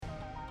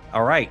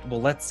All right. Well,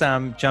 let's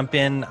jump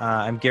in.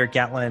 I'm Garrett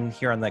Gatlin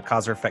here on the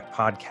Cause or Effect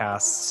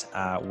podcast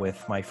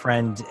with my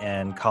friend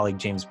and colleague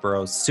James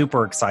Burrows.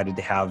 Super excited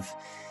to have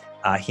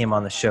him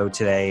on the show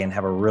today and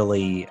have a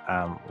really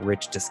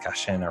rich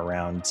discussion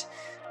around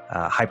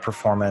high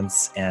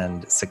performance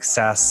and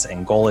success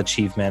and goal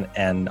achievement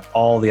and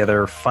all the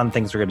other fun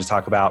things we're going to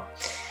talk about.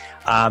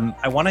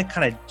 I want to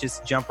kind of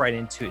just jump right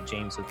into it,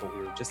 James, with what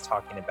we were just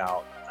talking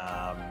about.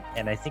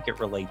 And I think it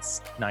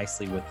relates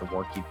nicely with the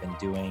work you've been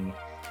doing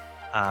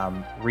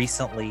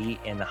recently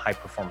in the high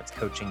performance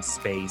coaching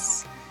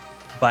space.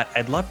 But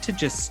I'd love to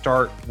just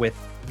start with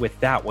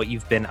that, what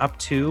you've been up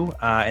to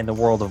in the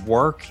world of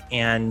work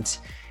and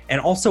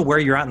also where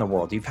you're at in the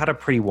world. You've had a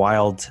pretty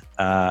wild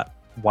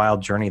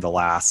journey the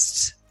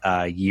last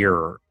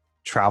year,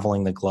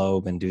 traveling the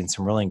globe and doing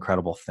some really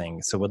incredible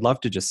things. So would love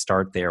to just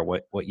start there,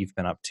 what you've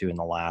been up to in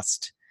the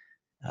last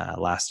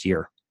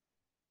year.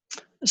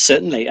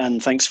 Certainly,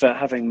 and thanks for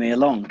having me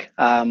along.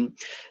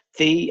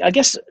 I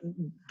guess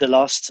the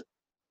last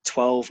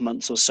 12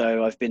 months or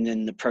so, I've been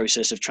in the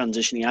process of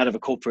transitioning out of a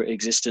corporate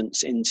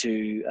existence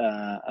into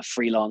a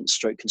freelance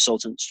stroke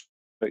consultant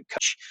stroke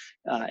coach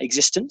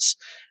existence,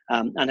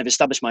 and have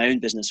established my own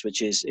business,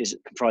 which is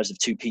comprised of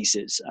two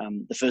pieces.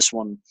 The first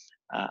one,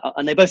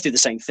 and they both do the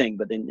same thing,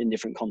 but in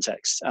different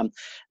contexts.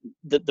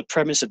 The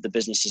premise of the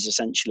business is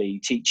essentially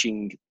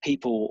teaching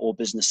people or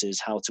businesses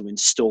how to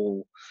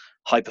install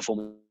high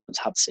performance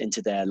habits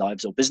into their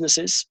lives or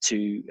businesses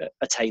to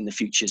attain the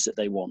futures that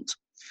they want.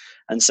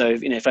 And so,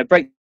 if I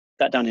break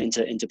that down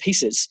into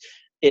pieces,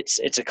 it's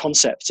a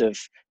concept of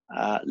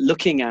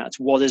looking at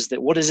what is it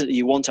that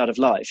you want out of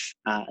life,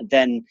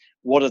 then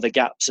what are the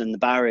gaps and the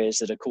barriers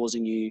that are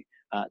causing you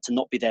to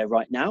not be there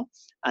right now,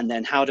 and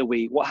then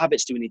what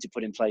habits do we need to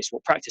put in place,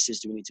 what practices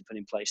do we need to put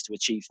in place to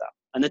achieve that.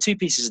 And the two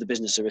pieces of the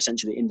business are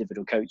essentially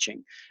individual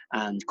coaching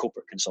and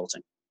corporate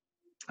consulting.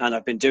 And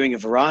I've been doing a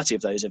variety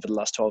of those over the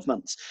last 12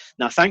 months.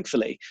 Now,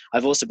 thankfully,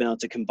 I've also been able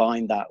to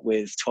combine that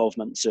with 12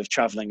 months of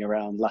traveling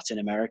around Latin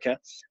America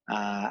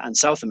and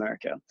South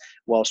America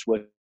whilst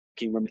working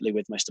remotely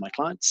with most of my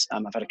clients.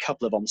 I've had a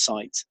couple of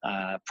on-site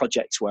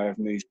projects where I've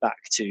moved back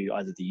to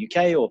either the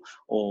UK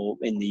or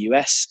in the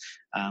US,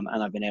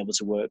 and I've been able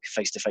to work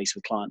face-to-face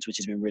with clients, which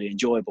has been really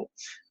enjoyable.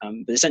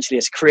 But essentially,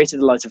 it's created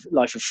a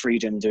life of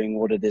freedom doing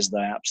what it is that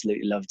I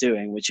absolutely love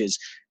doing, which is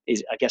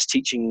I guess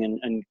teaching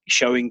and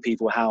showing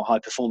people how high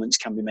performance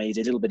can be made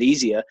a little bit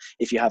easier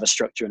if you have a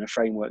structure and a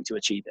framework to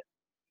achieve it.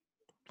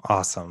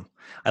 Awesome.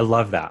 I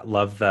love that.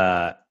 Love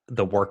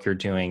the work you're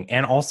doing.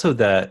 And also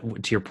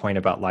to your point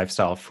about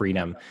lifestyle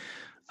freedom,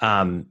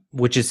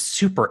 which is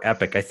super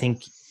epic. I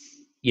think,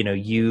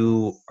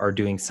 you are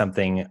doing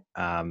something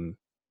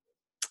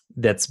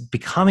that's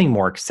becoming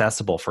more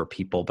accessible for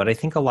people, but I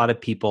think a lot of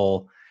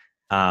people,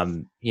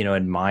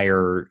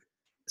 admire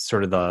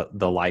sort of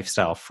the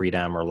lifestyle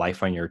freedom or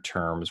life on your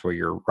terms where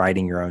you're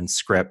writing your own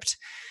script.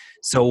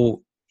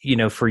 So,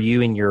 for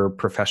you in your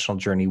professional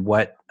journey,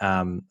 what's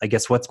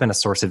been a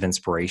source of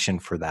inspiration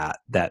for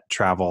that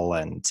travel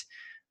and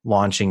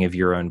launching of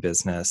your own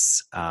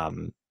business?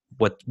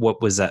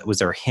 What was that? Was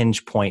there a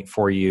hinge point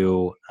for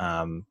you?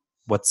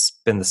 What's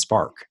been the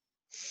spark?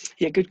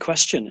 Yeah, good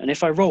question. And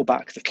if I roll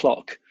back the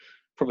clock,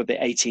 probably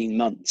 18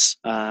 months,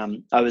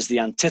 I was the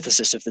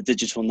antithesis of the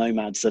digital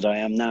nomads that I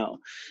am now.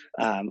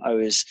 I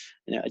was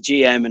a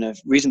GM in a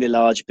reasonably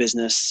large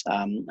business.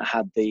 I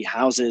had the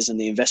houses and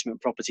the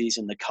investment properties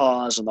and the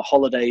cars and the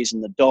holidays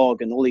and the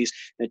dog and all these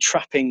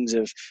trappings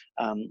of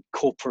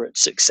corporate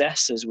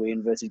success, as we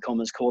inverted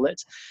commas call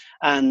it.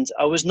 And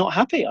I was not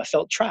happy. I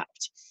felt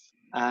trapped.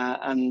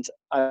 And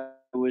I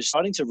was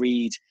starting to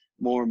read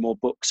more and more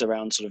books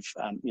around sort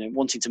of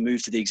wanting to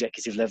move to the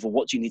executive level.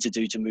 What do you need to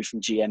do to move from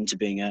GM to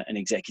being an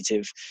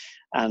executive?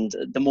 And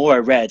the more I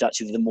read,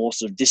 actually, the more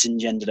sort of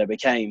disengendered I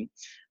became,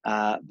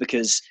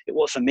 because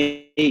for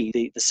me,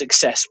 the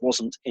success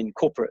wasn't in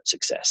corporate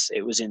success;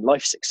 it was in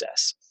life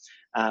success.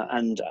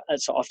 And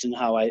that's often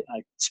how I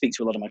speak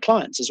to a lot of my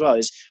clients as well,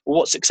 is, well,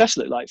 what's success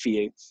look like for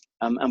you?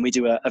 And we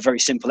do a very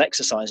simple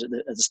exercise at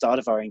the start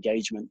of our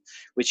engagement,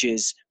 which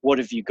is, what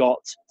have you got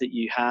that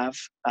you have?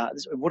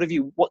 What have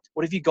you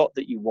got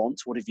that you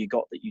want? What have you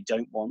got that you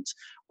don't want?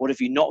 What have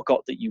you not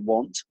got that you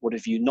want? What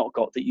have you not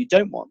got that you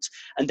don't want?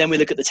 And then we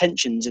look at the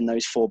tensions in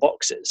those four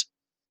boxes.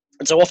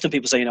 And so often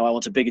people say, I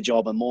want a bigger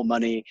job and more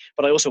money,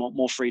 but I also want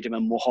more freedom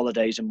and more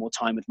holidays and more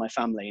time with my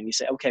family. And you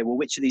say, okay, well,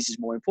 which of these is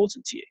more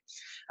important to you?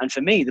 And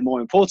for me, the more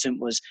important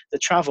was the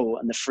travel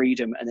and the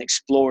freedom and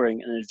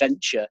exploring and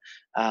adventure,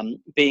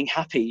 being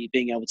happy,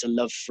 being able to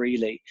love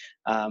freely,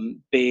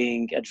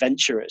 being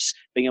adventurous,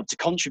 being able to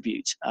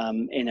contribute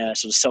in a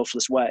sort of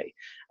selfless way.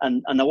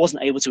 And I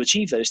wasn't able to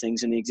achieve those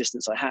things in the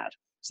existence I had.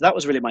 So that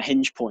was really my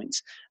hinge point.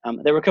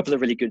 There were a couple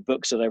of really good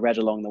books that I read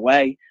along the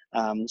way.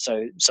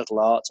 So Subtle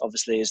Art,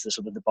 obviously, is the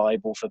sort of the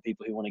Bible for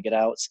people who want to get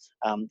out.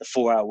 The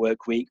 4-Hour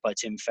Work Week by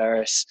Tim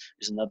Ferriss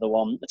is another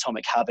one.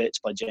 Atomic Habits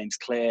by James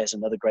Clear is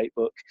another great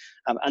book.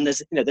 And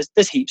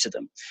there's heaps of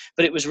them.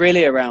 But it was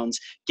really around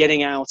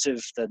getting out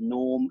of the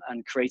norm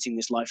and creating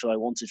this life that I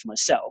wanted for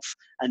myself,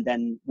 and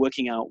then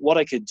working out what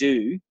I could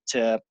do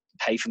to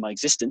pay for my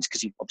existence,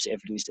 because obviously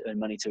everybody needs to earn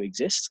money to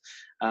exist.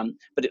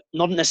 But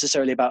not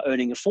necessarily about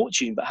earning a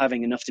fortune, but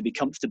having enough to be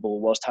comfortable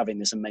whilst having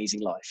this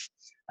amazing life.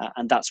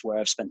 And that's where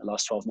I've spent the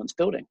last 12 months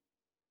building.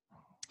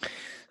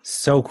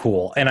 So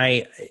cool. And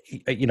I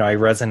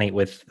resonate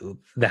with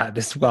that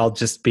as well,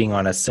 just being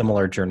on a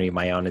similar journey of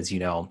my own, as you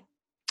know.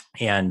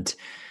 And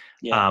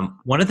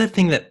one of the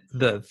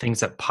things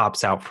that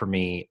pops out for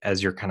me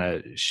as you're kind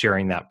of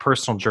sharing that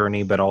personal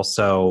journey, but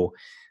also,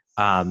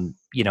 in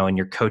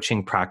your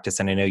coaching practice,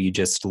 and I know you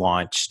just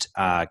launched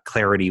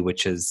Clarity,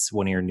 which is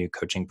one of your new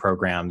coaching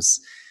programs,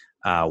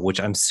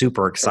 which I'm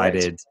super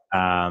excited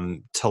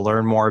to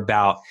learn more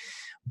about.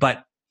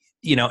 But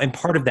and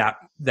part of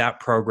that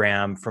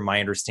program, from my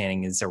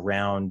understanding, is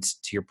around,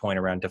 to your point,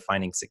 around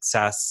defining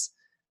success,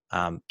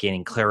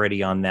 gaining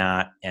clarity on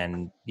that,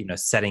 and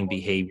setting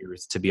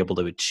behaviors to be able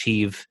to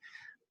achieve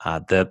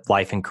the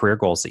life and career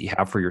goals that you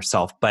have for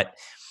yourself. But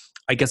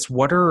I guess,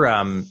 what are,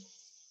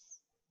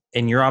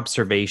 in your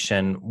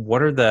observation,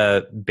 what are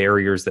the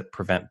barriers that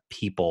prevent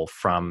people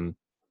from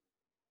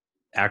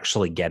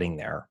actually getting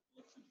there?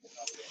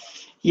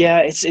 Yeah,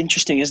 it's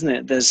interesting, isn't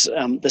it? There's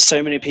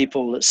so many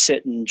people that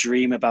sit and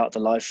dream about the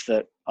life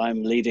that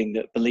I'm leading,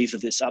 that believe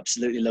that it's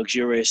absolutely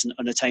luxurious and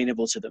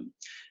unattainable to them,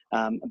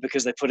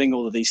 because they're putting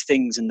all of these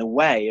things in the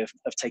way of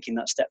taking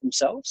that step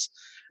themselves.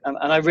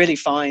 And I really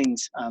find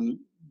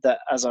that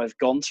as I've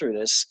gone through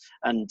this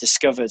and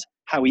discovered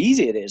how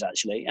easy it is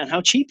actually, and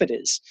how cheap it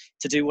is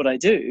to do what I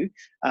do,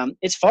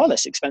 it's far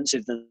less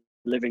expensive than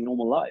living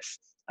normal life.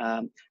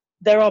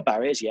 There are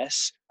barriers,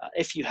 yes.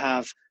 If you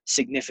have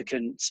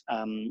significant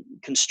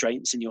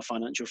constraints in your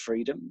financial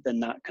freedom, then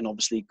that can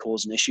obviously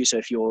cause an issue. So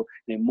if you're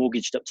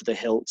mortgaged up to the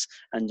hilt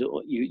and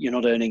you're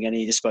not earning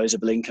any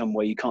disposable income,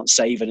 where you can't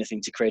save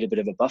anything to create a bit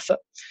of a buffer,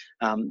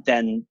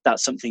 then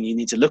that's something you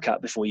need to look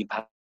at before you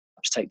perhaps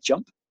take the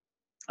jump.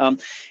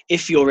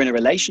 If you're in a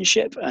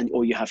relationship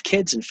or you have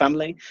kids and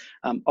family,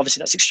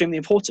 obviously that's extremely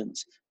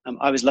important.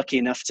 I was lucky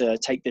enough to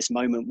take this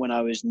moment when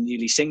I was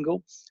newly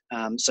single.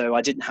 So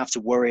I didn't have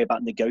to worry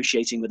about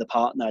negotiating with a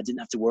partner. I didn't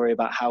have to worry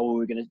about how we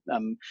were going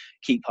to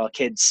keep our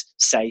kids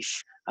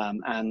safe,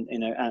 and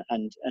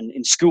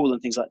in school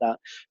and things like that.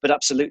 But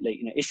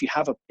absolutely, if you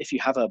have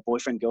a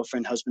boyfriend,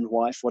 girlfriend, husband,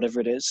 wife,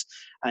 whatever it is,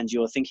 and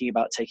you're thinking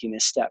about taking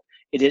this step,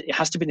 it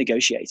has to be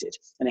negotiated,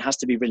 and it has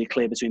to be really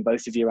clear between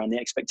both of you around the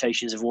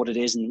expectations of what it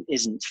is and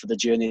isn't for the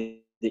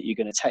journey that you're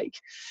going to take.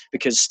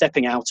 Because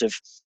stepping out of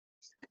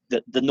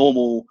the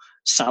normal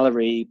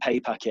salary pay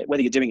packet,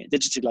 whether you're doing it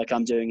digitally like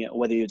I'm doing it, or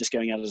whether you're just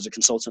going out as a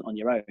consultant on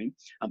your own,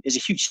 is a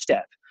huge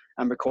step,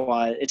 and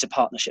it's a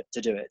partnership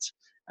to do it.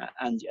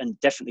 And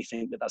definitely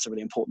think that that's a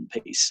really important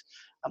piece.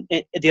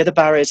 The other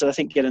barriers that I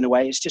think get in the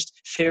way is just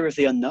fear of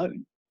the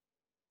unknown.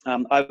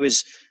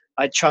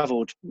 I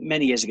traveled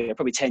many years ago,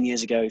 probably 10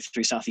 years ago,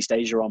 through Southeast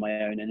Asia on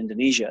my own in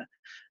Indonesia,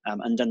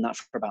 and done that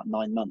for about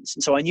 9 months.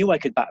 And so I knew I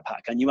could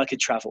backpack, I knew I could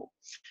travel,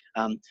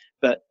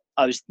 but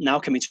I was now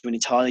coming to an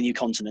entirely new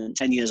continent,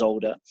 10 years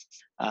older,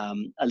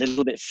 a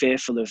little bit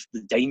fearful of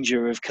the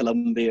danger of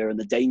Colombia and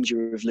the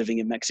danger of living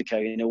in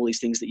Mexico, all these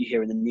things that you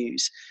hear in the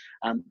news.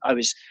 I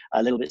was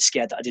a little bit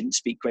scared that I didn't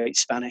speak great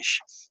Spanish.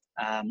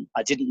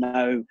 I didn't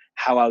know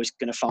how I was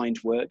going to find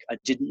work. I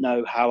didn't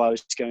know how I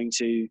was going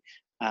to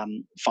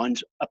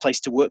find a place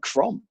to work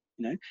from,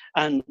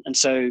 and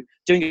so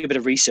doing a bit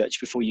of research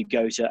before you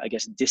go to, I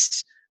guess,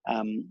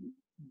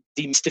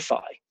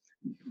 demystify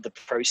the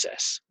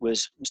process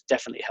was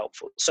definitely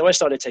helpful. So I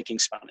started taking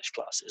Spanish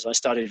classes. I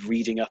started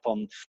reading up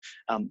on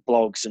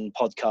blogs and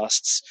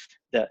podcasts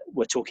that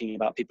were talking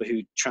about people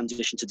who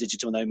transitioned to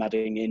digital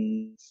nomading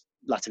in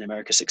Latin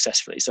America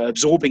successfully. So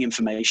absorbing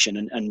information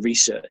and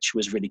research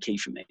was really key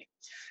for me.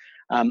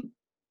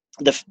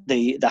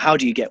 The how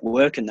do you get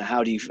work, and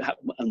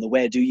the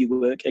where do you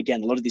work?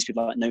 Again, a lot of these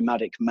people like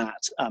Nomadic,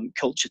 Matt,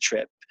 Culture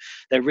Trip,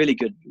 they're really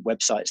good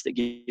websites that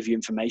give you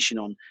information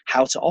on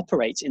how to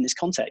operate in this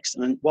context.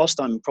 And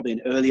whilst I'm probably an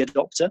early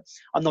adopter,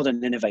 I'm not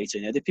an innovator.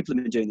 The people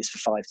have been doing this for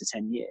 5 to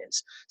 10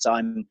 years, so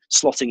I'm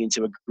slotting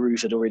into a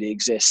groove that already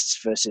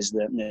exists. Versus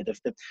like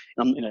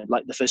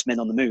the first men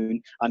on the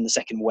moon, I'm the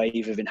second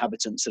wave of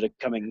inhabitants that are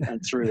coming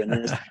through.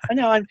 And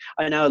I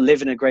now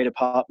live in a great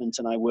apartment,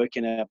 and I work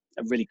in a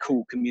really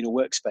cool communal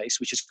workspace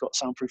which has got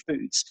soundproof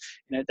booths.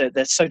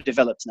 They're so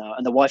developed now,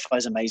 and the Wi-Fi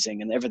is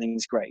amazing, and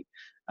everything's great.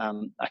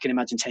 I can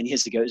imagine 10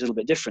 years ago it was a little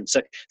bit different.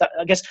 So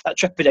I guess that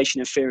trepidation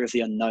and fear of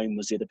the unknown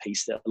was the other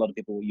piece that a lot of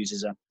people will use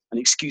as an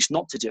excuse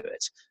not to do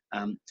it.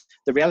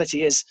 The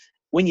reality is,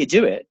 when you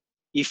do it,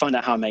 you find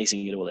out how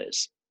amazing it all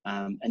is.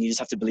 And you just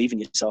have to believe in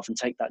yourself and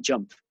take that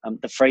jump.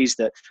 The phrase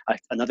that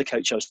another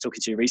coach I was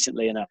talking to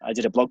recently, and I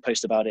did a blog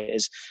post about it,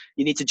 is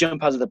you need to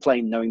jump out of the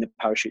plane knowing the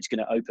parachute's going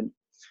to open.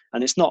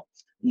 And it's not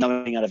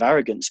knowing out of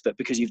arrogance, but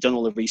because you've done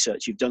all the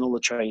research, you've done all the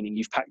training,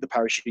 you've packed the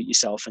parachute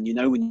yourself, and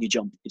when you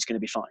jump, it's going to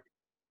be fine.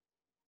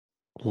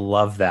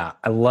 Love that.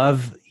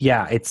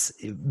 It's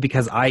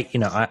because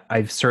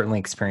I've certainly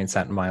experienced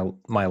that in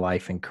my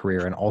life and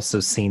career, and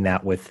also seen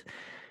that with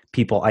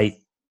people. When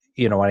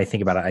I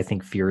think about it, I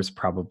think fear is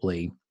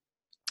probably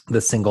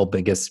the single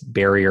biggest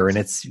barrier. And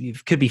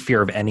it could be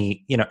fear of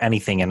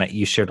anything. And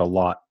you shared a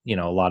lot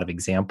of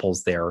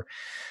examples there.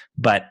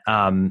 But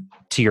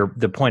to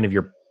the point of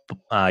your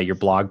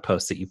blog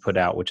post that you put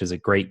out, which is a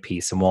great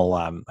piece, and we'll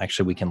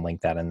actually we can link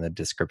that in the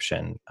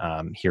description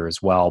here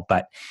as well.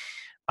 But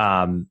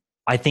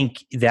I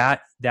think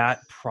that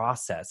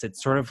process,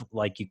 it's sort of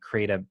like you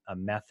create a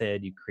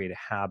method, you create a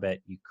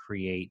habit, you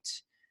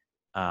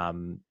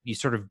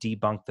sort of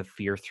debunk the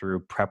fear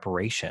through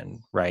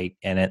preparation, right?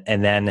 And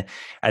then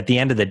at the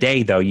end of the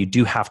day, though, you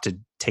do have to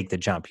take the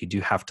jump. You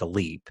do have to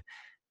leap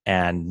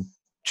and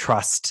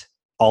trust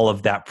all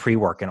of that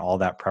pre-work and all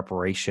that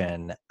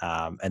preparation,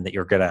 and that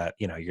you're gonna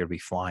be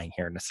flying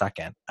here in a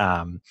second,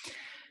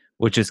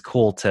 which is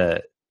cool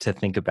to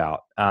think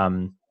about.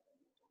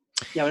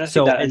 Yeah, and I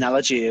think that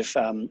analogy of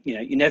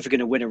you're never going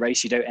to win a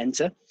race you don't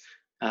enter.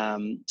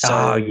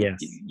 Yes.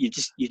 you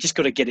just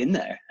got to get in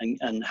there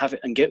and have it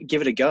and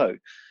give it a go.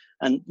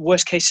 And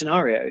worst case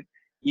scenario,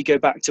 you go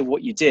back to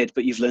what you did,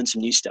 but you've learned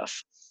some new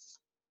stuff.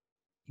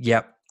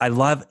 Yep. I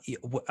love,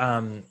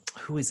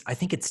 I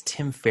think it's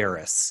Tim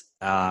Ferriss,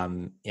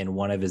 in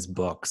one of his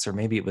books, or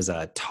maybe it was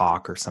a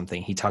talk or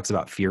something. He talks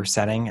about fear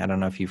setting. I don't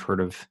know if you've heard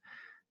of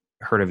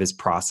his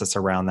process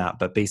around that,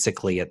 but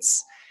basically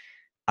it's,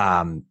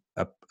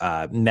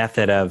 a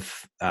method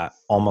of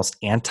almost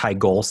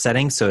anti-goal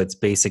setting. So it's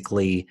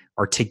basically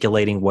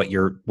articulating what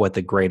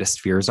the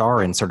greatest fears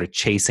are and sort of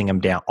chasing them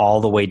down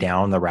all the way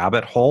down the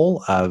rabbit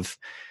hole of,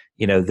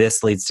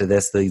 this leads to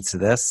this, leads to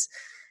this.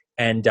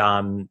 And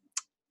I've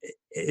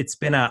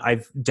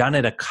done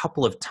it a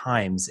couple of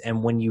times.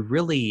 And when you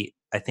really,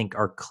 I think,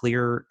 are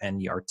clear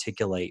and you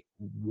articulate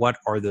what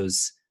are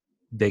those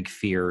big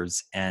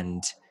fears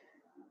and,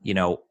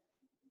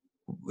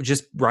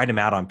 just write them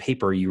out on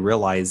paper, you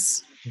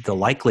realize the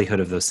likelihood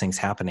of those things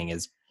happening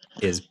is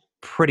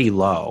pretty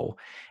low.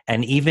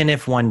 And even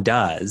if one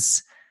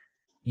does,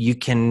 you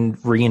can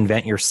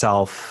reinvent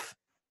yourself,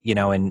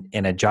 and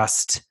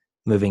adjust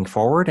moving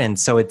forward. And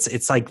so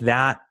it's like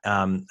that.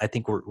 I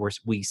think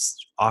we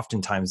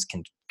oftentimes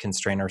can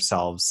constrain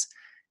ourselves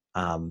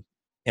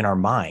in our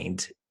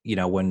mind,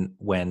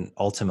 when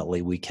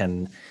ultimately we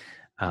can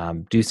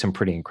do some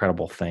pretty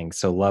incredible things.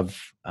 So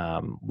love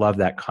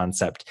that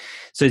concept.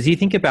 So as you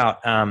think about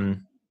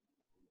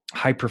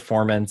high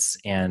performance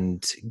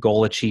and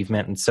goal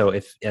achievement, and so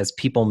as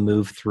people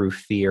move through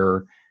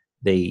fear,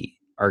 they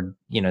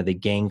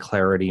gain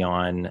clarity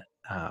on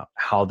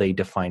how they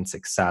define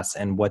success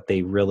and what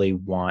they really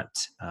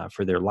want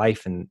for their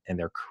life and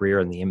their career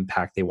and the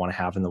impact they want to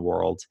have in the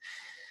world.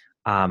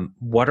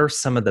 What are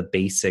some of the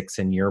basics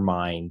in your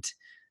mind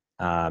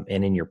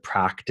and in your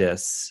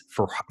practice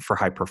for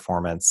high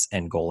performance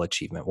and goal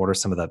achievement? What are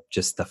some of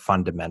the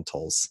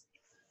fundamentals?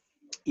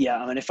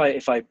 Yeah, I mean,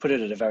 if I put it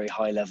at a very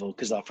high level,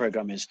 because our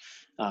program is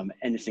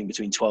anything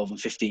between 12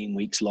 and 15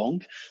 weeks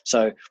long,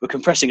 so we're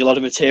compressing a lot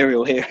of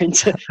material here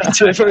into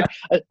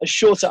a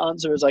shorter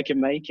answer as I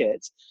can make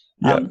it.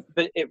 Yeah.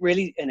 But it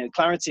really,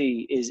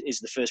 Clarity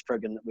is the first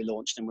program that we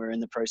launched, and we're in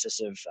the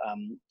process of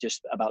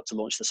just about to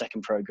launch the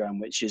second program,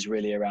 which is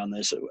really around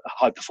those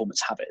high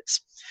performance habits.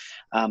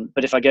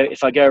 But if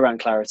I go around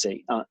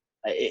Clarity,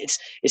 it's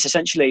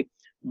essentially,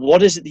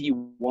 what is it that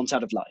you want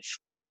out of life?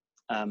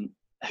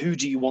 Who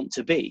do you want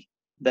to be?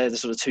 They're the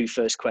sort of two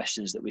first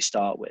questions that we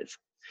start with.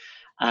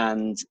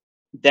 And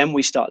then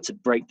we start to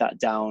break that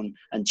down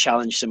and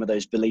challenge some of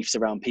those beliefs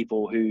around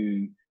people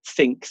who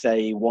think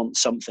they want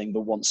something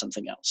but want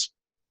something else.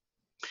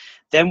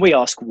 Then we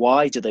ask,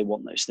 why do they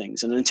want those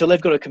things? And until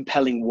they've got a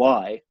compelling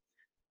why,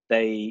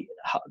 they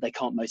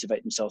can't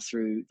motivate themselves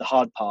through the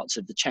hard parts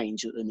of the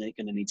change that they're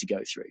going to need to go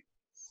through.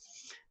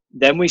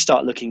 Then we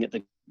start looking at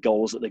the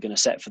goals that they're going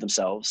to set for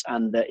themselves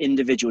and the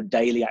individual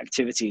daily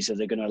activities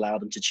that are going to allow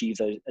them to achieve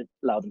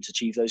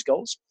those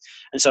goals.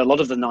 And so a lot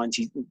of the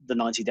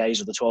 90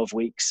 days or the 12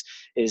 weeks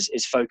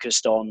is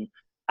focused on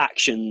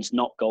actions,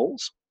 not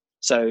goals.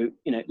 So,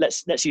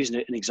 let's use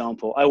an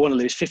example. I want to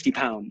lose 50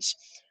 pounds.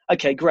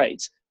 Okay,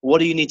 great. What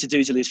do you need to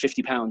do to lose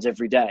 50 pounds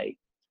every day?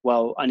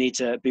 Well, I need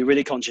to be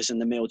really conscious in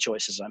the meal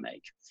choices I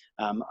make.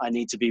 I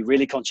need to be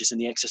really conscious in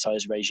the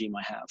exercise regime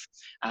I have.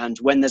 And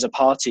when there's a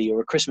party or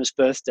a Christmas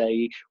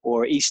birthday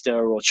or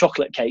Easter or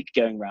chocolate cake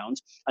going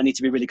around, I need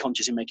to be really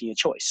conscious in making a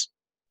choice.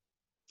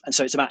 And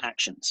so it's about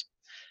actions.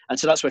 And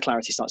so that's where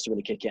Clarity starts to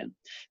really kick in.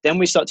 Then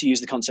we start to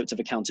use the concept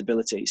of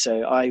accountability.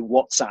 So I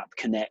WhatsApp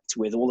connect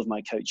with all of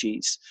my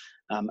coachees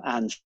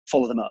and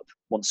follow them up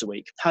once a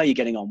week. How are you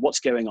getting on? What's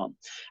going on?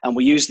 And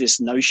we use this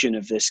notion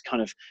of this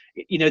kind of,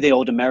 the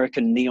old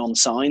American neon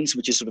signs,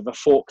 which is sort of a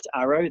forked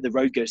arrow. The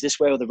road goes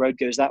this way or the road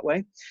goes that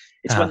way.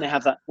 It's when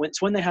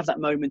they have that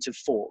moment of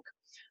fork,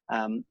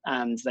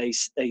 and they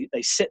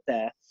sit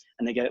there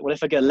and they go, well,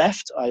 if I go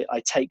left,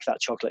 I take that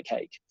chocolate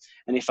cake.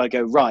 And if I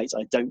go right,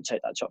 I don't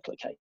take that chocolate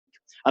cake.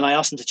 And I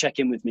ask them to check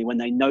in with me when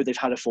they know they've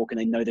had a fork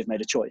and they know they've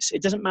made a choice.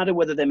 It doesn't matter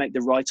whether they make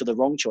the right or the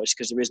wrong choice,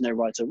 because there is no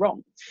right or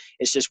wrong.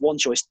 It's just one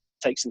choice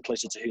takes them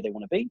closer to who they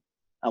want to be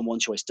and one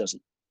choice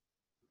doesn't.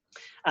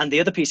 And the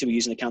other piece that we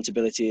use in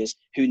accountability is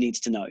who needs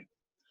to know.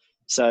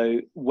 So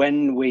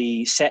when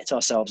we set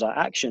ourselves our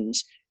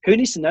actions, who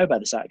needs to know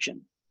about this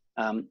action?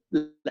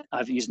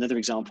 I've used another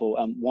example.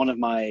 One of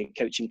my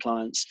coaching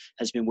clients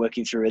has been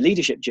working through a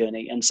leadership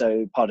journey. And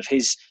so part of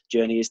his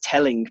journey is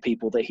telling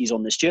people that he's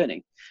on this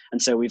journey.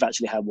 And so we've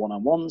actually had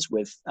one-on-ones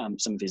with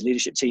some of his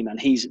leadership team, and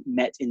he's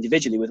met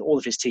individually with all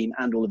of his team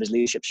and all of his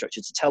leadership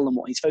structure to tell them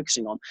what he's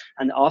focusing on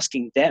and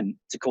asking them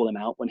to call him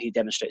out when he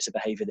demonstrates a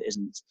behavior that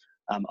isn't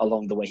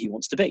along the way he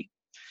wants to be.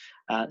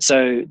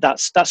 So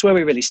that's where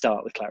we really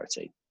start with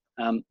clarity.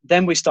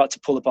 Then we start to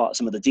pull apart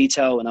some of the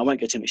detail, and I won't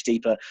go too much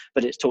deeper,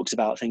 but it talks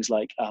about things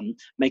like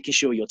making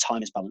sure your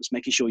time is balanced,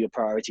 making sure your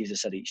priorities are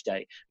set each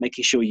day,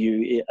 making sure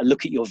you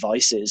look at your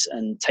vices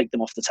and take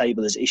them off the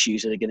table as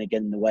issues that are going to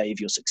get in the way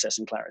of your success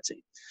and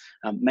clarity,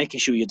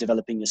 making sure you're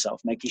developing yourself,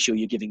 making sure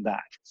you're giving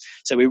back.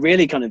 So we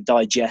really kind of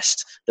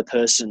digest the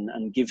person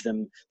and give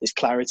them this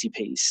clarity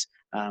piece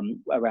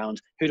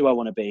around who do I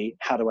want to be,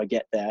 how do I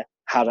get there,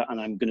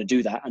 and I'm going to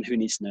do that, and who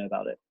needs to know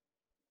about it.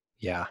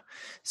 Yeah.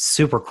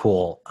 Super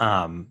cool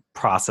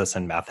process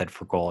and method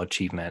for goal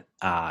achievement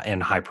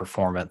and high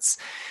performance.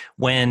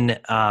 When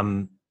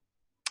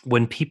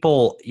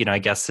people, I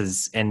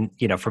guess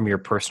from your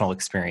personal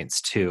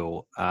experience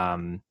too,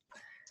 how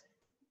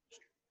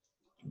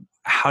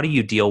do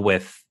you deal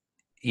with,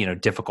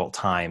 difficult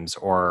times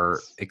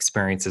or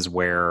experiences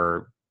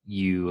where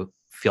you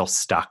feel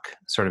stuck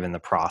sort of in the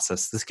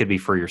process? This could be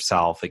for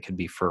yourself. It could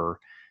be for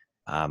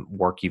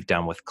work you've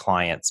done with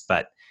clients,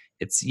 but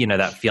it's,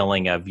 that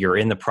feeling of you're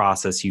in the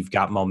process, you've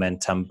got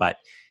momentum, but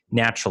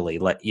naturally,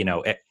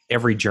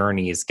 every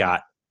journey has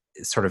got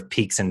sort of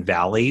peaks and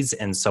valleys.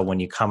 And so when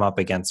you come up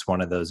against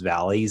one of those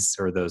valleys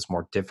or those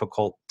more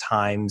difficult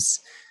times,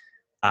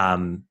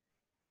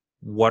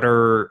 what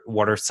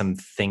are some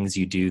things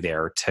you do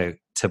there to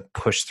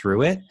push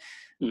through it?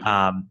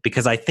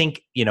 Because I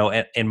think,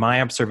 in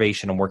my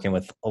observation and working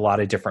with a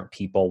lot of different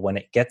people, when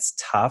it gets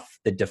tough,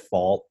 the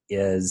default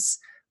is,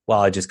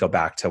 well, I just go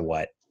back to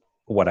what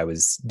I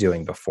was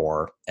doing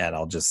before, and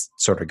I'll just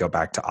sort of go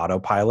back to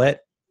autopilot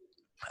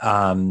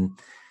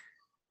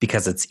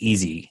because it's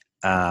easy.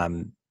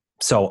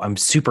 So I'm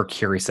super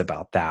curious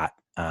about that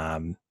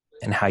and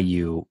how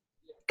you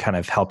kind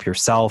of help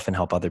yourself and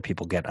help other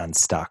people get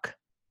unstuck.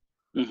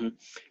 Mm-hmm.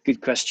 Good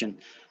question.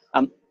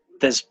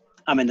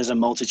 There's a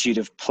multitude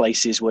of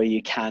places where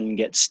you can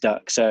get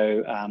stuck.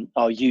 So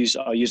I'll use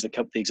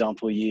the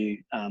example you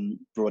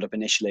brought up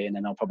initially, and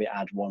then I'll probably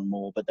add one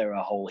more, but there are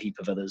a whole heap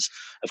of others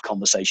of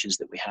conversations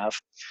that we have.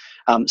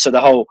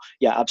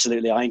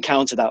 Absolutely. I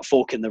encounter that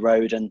fork in the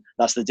road, and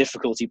that's the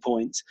difficulty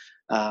point.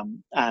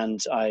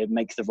 And I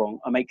make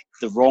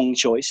the wrong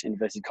choice,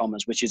 inverted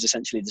commas, which is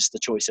essentially just the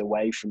choice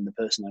away from the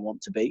person I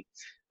want to be.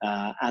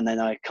 And then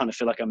I kind of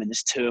feel like I'm in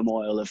this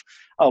turmoil of,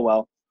 oh,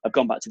 well, I've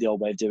gone back to the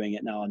old way of doing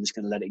it. Now I'm just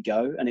going to let it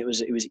go. And it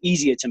was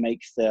easier to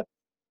make the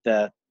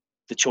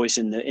choice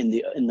in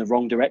the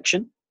wrong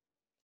direction,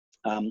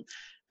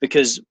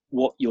 because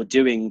what you're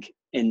doing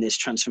in this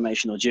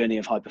transformational journey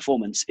of high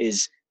performance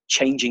is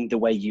changing the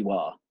way you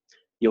are.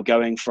 You're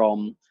going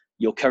from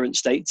your current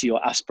state to your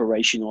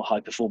aspirational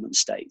high performance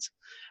state.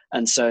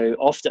 And so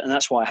often, and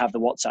that's why I have the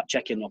WhatsApp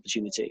check-in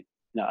opportunity.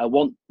 I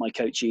want my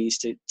coachees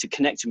to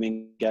connect with me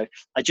and go,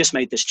 I just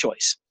made this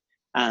choice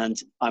and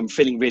I'm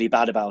feeling really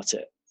bad about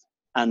it.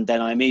 And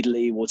then I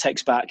immediately will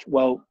text back,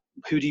 well,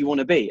 who do you want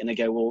to be? And they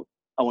go, well,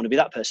 I want to be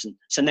that person.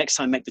 So next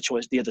time, make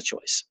the other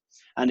choice.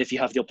 And if you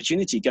have the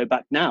opportunity, go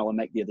back now and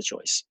make the other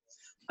choice.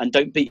 And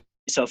don't beat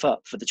yourself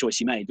up for the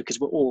choice you made, because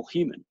we're all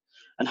human.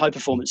 And high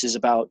performance is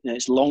about,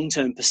 it's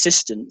long-term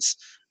persistence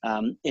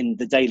in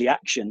the daily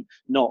action,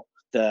 not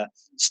the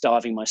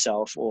starving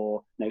myself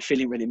or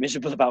feeling really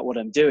miserable about what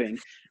I'm doing.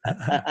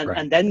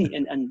 And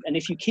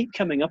if you keep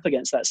coming up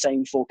against that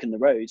same fork in the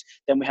road,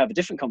 then we have a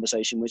different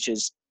conversation, which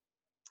is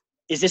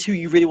this who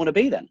you really want to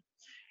be then?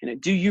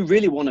 Do you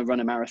really want to run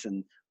a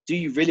marathon? Do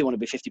you really want to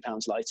be 50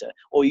 pounds lighter?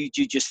 Or do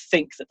you just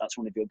think that that's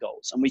one of your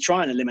goals? And we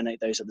try and eliminate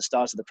those at the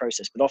start of the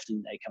process, but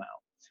often they come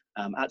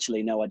out.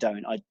 Actually, no, I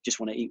don't. I just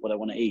want to eat what I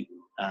want to eat.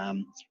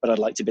 But I'd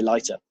like to be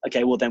lighter.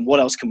 Okay, well then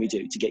what else can we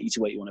do to get you to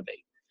where you want to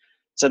be?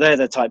 So they're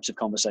the types of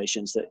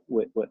conversations that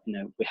we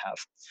have.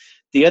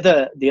 The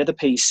other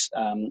piece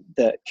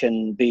that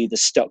can be the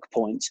stuck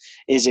point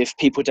is if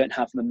people don't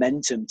have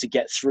momentum to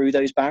get through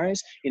those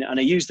barriers. And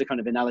I use the kind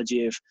of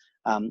analogy of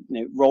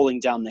rolling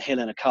down the hill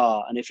in a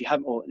car, and if you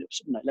haven't,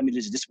 let me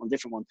use a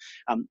different one.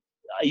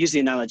 I use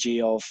the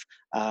analogy of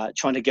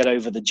trying to get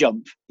over the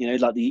jump,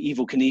 like the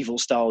Evel Knievel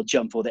style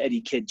jump or the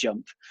Eddie Kidd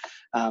jump.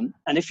 And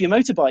if your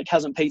motorbike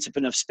hasn't picked up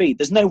enough speed,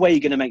 there's no way you're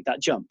going to make that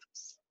jump.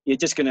 You're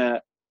just going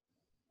to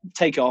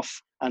take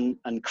off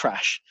and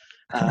crash.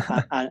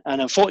 And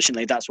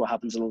unfortunately, that's what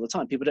happens a lot of the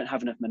time. People don't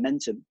have enough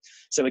momentum.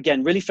 So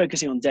again, really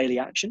focusing on daily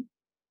action,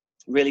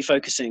 really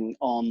focusing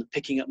on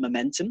picking up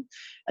momentum.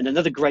 And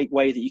another great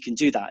way that you can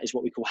do that is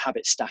what we call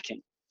habit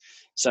stacking.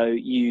 So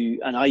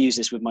I use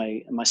this with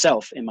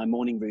myself in my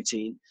morning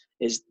routine,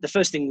 is the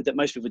first thing that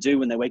most people do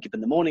when they wake up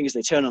in the morning is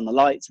they turn on the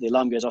light, the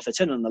alarm goes off, they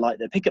turn on the light,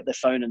 they pick up their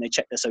phone and they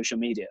check their social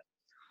media.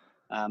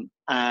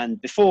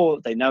 And before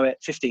they know it,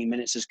 15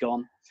 minutes has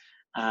gone.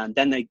 and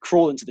then they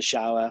crawl into the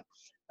shower,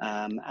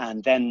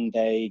 and then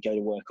they go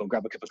to work or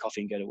grab a cup of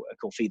coffee and go to work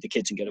or feed the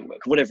kids and go to work,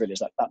 whatever it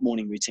is, like that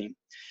morning routine.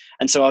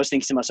 And so I was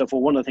thinking to myself,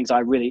 well, one of the things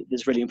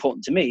that's really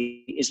important to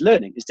me is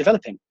learning, is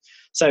developing.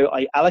 So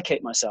I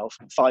allocate myself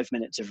 5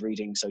 minutes of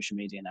reading social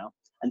media now,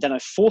 and then I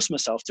force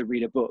myself to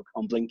read a book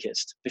on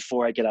Blinkist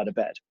before I get out of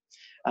bed.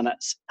 And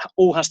that's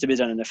all has to be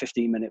done in a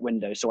 15-minute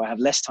window. So I have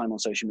less time on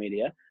social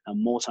media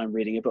and more time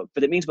reading a book.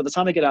 But it means by the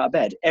time I get out of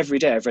bed, every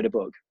day I've read a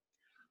book.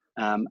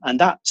 And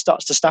that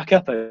starts to stack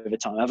up over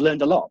time. I've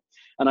learned a lot.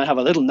 And I have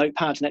a little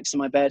notepad next to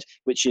my bed,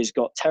 which has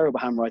got terrible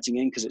handwriting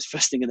in because it's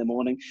first thing in the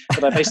morning.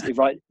 But I basically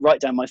write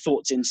down my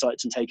thoughts,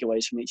 insights, and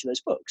takeaways from each of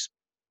those books.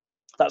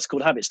 That's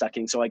called habit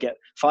stacking. So I get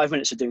 5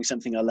 minutes of doing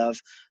something I love,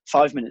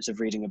 5 minutes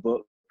of reading a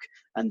book,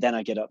 and then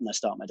I get up and I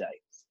start my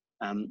day.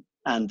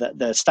 And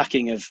the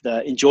stacking of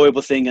the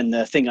enjoyable thing and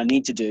the thing I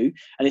need to do.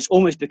 And it's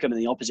almost becoming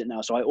the opposite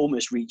now. So I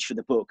almost reach for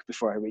the book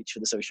before I reach for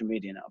the social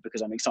media now,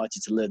 because I'm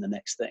excited to learn the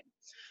next thing.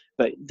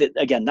 But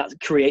again, that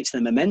creates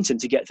the momentum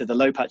to get through the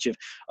low patch of,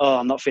 oh,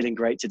 I'm not feeling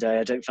great today,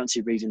 I don't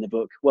fancy reading the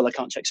book. Well, I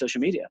can't check social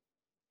media.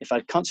 If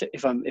I can't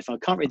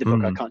read the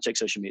book, I can't check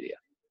social media.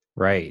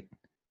 Right.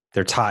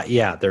 They're tied.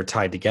 Yeah, they're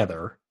tied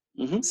together.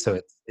 Mm-hmm.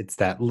 So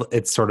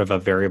it's sort of a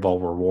variable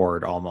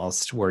reward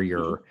almost, where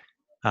you're,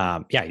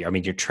 I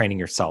mean, you're training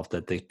yourself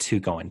that the two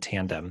go in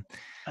tandem.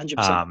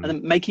 100%. And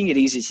then making it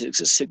easy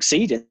to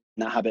succeed in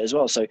that habit as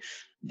well. So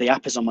the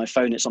app is on my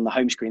phone, it's on the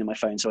home screen of my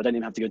phone, so I don't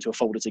even have to go to a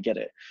folder to get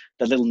it.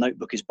 The little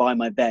notebook is by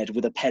my bed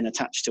with a pen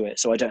attached to it,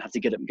 so I don't have to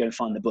get up and go and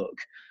find the book.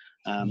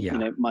 You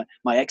know,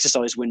 my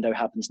exercise window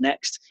happens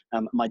next.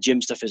 My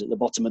gym stuff is at the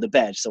bottom of the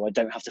bed, so I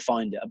don't have to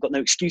find it. I've got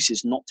no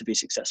excuses not to be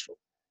successful.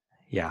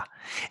 Yeah.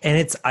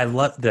 And I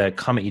love the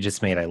comment you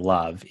just made. I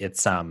love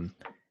it's,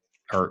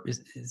 or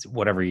is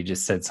whatever you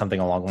just said, something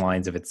along the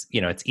lines of it's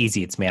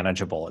easy, it's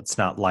manageable. It's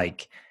not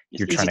like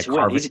you're trying to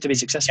carve easy to be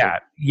successful.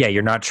 Yeah.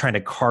 You're not trying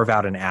to carve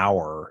out an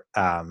hour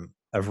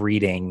of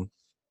reading,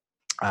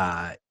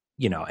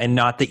 and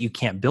not that you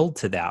can't build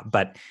to that,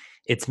 but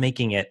it's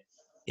making it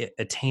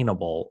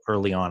attainable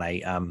early on.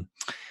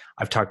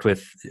 I've talked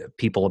with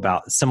people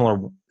about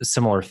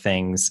similar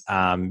things,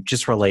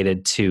 just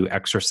related to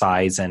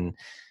exercise and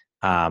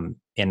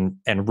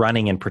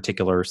running in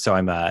particular. So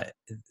I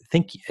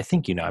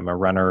think I'm a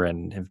runner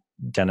and have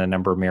done a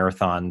number of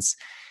marathons.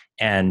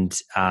 And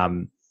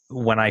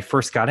when I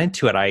first got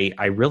into it,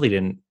 I really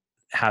didn't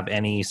have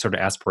any sort of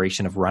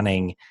aspiration of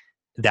running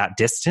that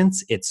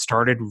distance. It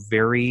started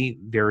very,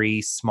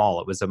 very small.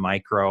 It was a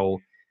micro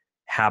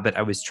habit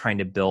I was trying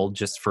to build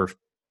just for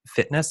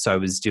fitness. So I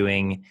was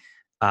doing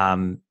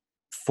 4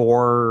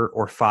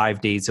 or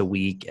 5 days a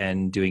week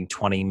and doing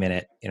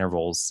 20-minute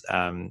intervals.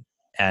 And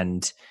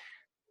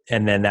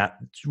then that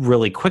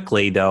really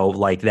quickly, though,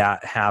 like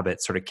that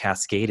habit sort of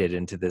cascaded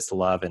into this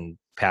love and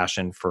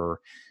passion for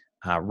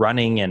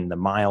running, and the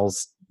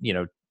miles,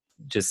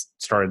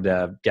 just started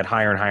to get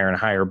higher and higher and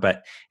higher.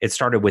 But it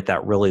started with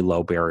that really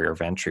low barrier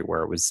of entry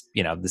where it was,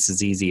 this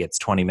is easy. It's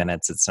 20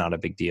 minutes. It's not a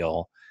big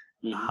deal.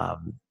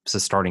 Mm-hmm. So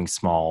starting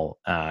small,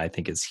 I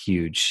think is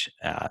huge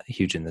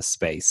in this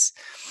space.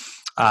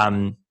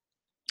 So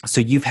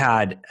you've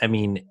had,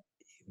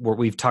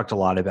 we've talked a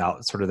lot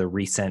about sort of the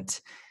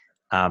recent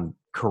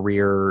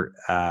career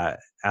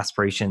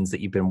aspirations that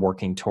you've been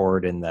working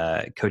toward and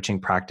the coaching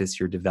practice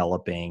you're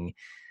developing.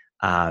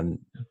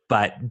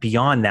 But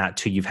beyond that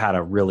too, you've had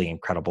a really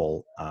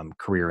incredible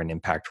career and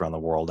impact around the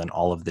world and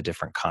all of the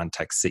different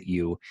contexts that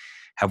you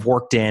have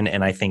worked in.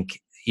 And I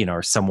think,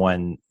 are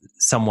someone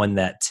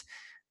that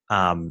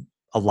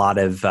a lot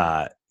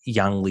of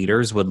young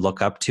leaders would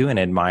look up to and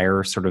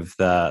admire, sort of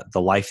the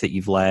life that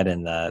you've led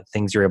and the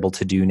things you're able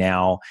to do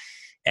now.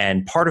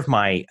 And part of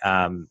my,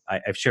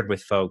 I've shared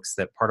with folks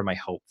that part of my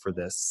hope for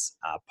this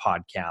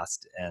podcast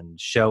and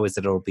show is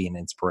that it'll be an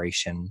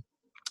inspiration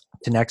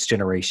to next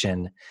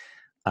generation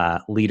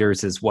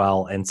leaders as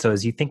well. And so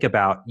as you think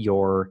about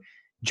your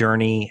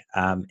journey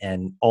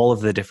and all of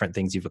the different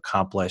things you've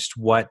accomplished,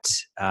 what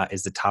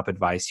is the top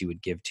advice you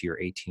would give to your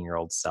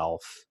 18-year-old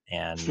self?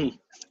 And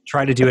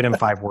try to do it in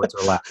 5 words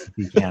or less if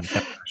you can.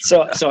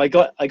 So I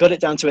got it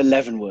down to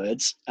 11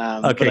 words.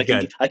 Okay,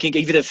 but I can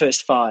give you the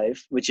first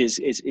 5, which is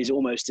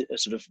almost a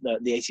sort of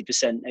the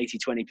 80%,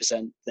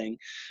 20% thing.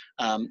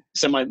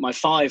 So my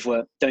 5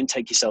 were: don't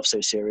take yourself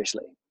so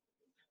seriously.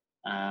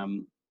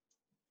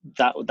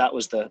 That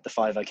was the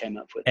 5 I came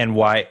up with. And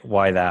why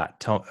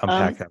that?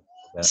 Unpack that.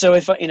 So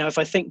if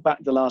I think back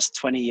the last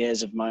 20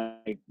 years of my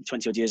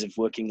 20 odd years of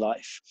working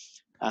life,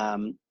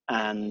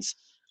 and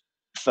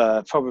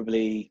for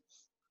probably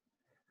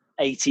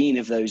 18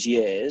 of those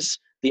years,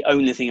 the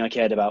only thing I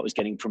cared about was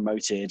getting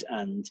promoted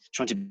and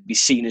trying to be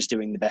seen as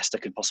doing the best I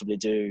could possibly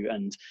do,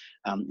 and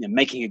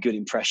making a good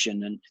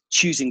impression and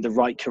choosing the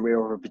right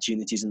career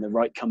opportunities and the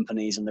right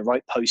companies and the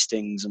right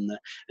postings and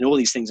all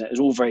these things. It was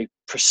all very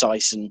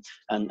precise and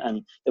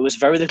there was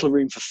very little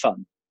room for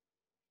fun.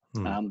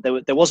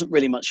 There wasn't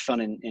really much fun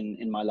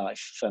in my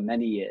life for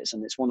many years,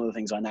 and it's one of the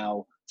things I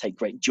now take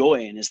great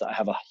joy in, is that I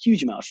have a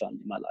huge amount of fun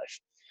in my life.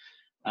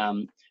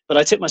 but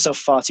I took myself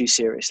far too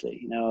seriously.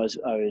 You know,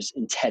 I was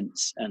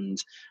intense and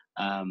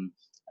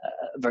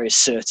very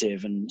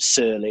assertive and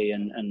surly,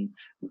 and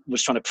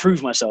was trying to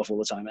prove myself all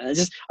the time.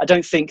 And I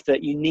don't think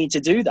that you need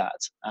to do that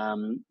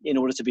in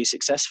order to be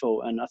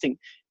successful. And I think,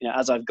 you know,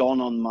 as I've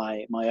gone on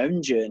my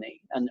own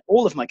journey, and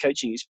all of my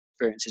coaching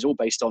experience is all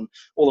based on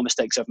all the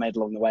mistakes I've made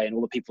along the way and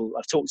all the people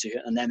I've talked to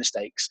and their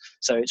mistakes.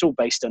 So it's all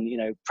based on, you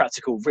know,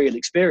 practical, real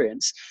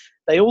experience.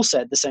 They all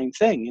said the same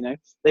thing. You know,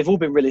 they've all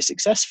been really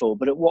successful,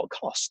 but at what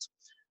cost?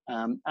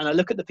 And I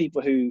look at the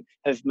people who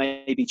have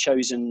maybe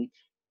chosen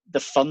the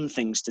fun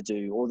things to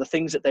do, or the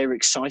things that they were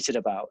excited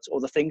about, or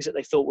the things that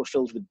they thought were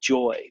filled with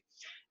joy.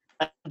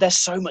 And they're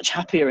so much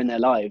happier in their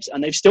lives,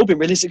 and they've still been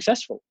really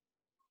successful.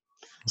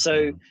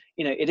 So,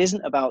 you know, it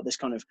isn't about this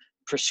kind of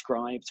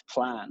prescribed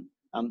plan.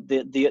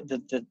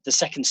 The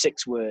second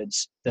 6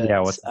 words that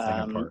what's the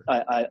second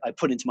part? I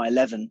put into my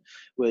 11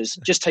 was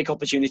just take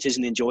opportunities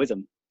and enjoy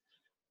them.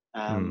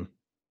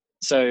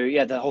 So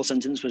yeah, the whole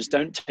sentence was,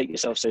 don't take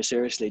yourself so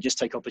seriously, just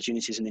take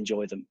opportunities and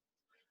enjoy them.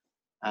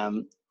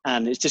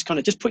 And it's just kind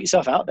of just put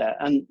yourself out there.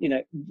 And, you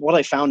know, what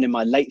I found in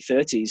my late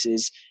 30s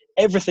is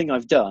everything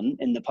I've done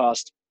in the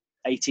past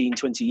 18,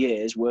 20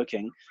 years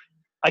working,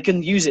 I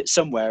can use it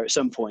somewhere at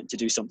some point to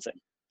do something.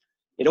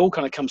 It all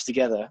kind of comes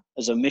together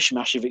as a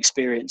mishmash of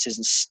experiences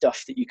and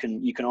stuff that you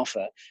can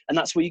offer. And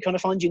that's where you kind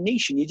of find your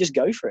niche and you just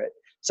go for it.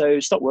 So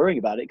stop worrying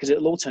about it, because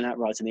it'll all turn out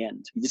right in the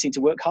end. You just need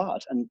to work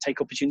hard and take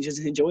opportunities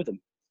and enjoy them.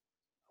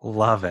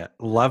 Love it.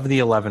 Love the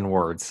 11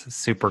 words.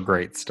 Super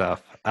great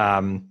stuff.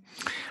 All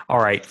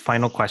right.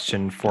 Final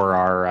question for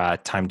our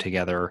time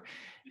together.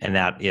 And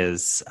that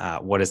is,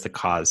 what is the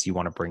cause you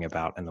want to bring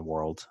about in the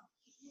world?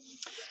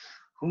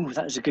 Ooh,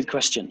 that is a good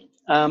question.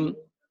 I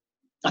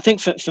think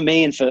for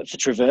me and for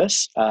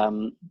Traverse,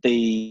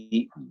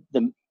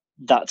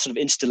 that sort of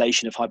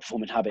installation of high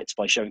performing habits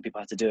by showing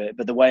people how to do it.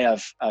 But the way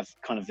I've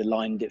kind of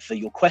aligned it for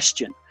your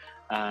question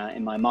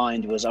in my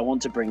mind was, I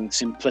want to bring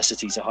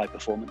simplicity to high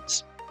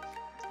performance.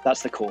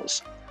 That's the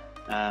cause.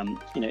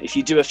 You know, if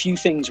you do a few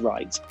things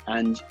right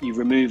and you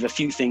remove a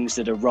few things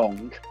that are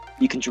wrong,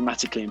 you can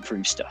dramatically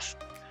improve stuff.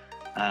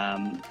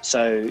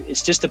 So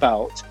it's just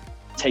about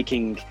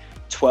taking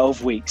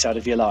 12 weeks out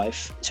of your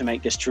life to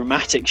make this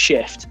dramatic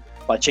shift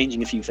by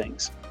changing a few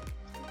things.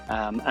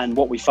 And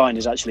what we find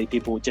is actually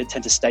people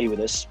tend to stay with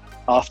us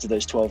after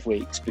those 12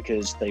 weeks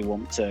because they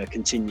want to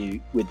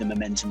continue with the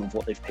momentum of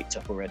what they've picked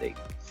up already.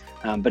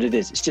 But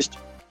it's just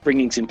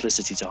bringing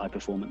simplicity to high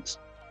performance.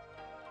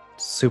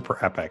 Super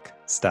epic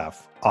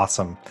stuff.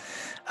 Awesome.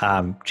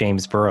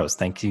 James Burrows,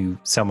 thank you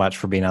so much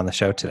for being on the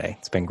show today.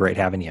 It's been great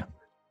having you.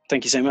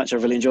 Thank you so much. I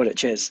really enjoyed it.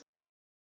 Cheers.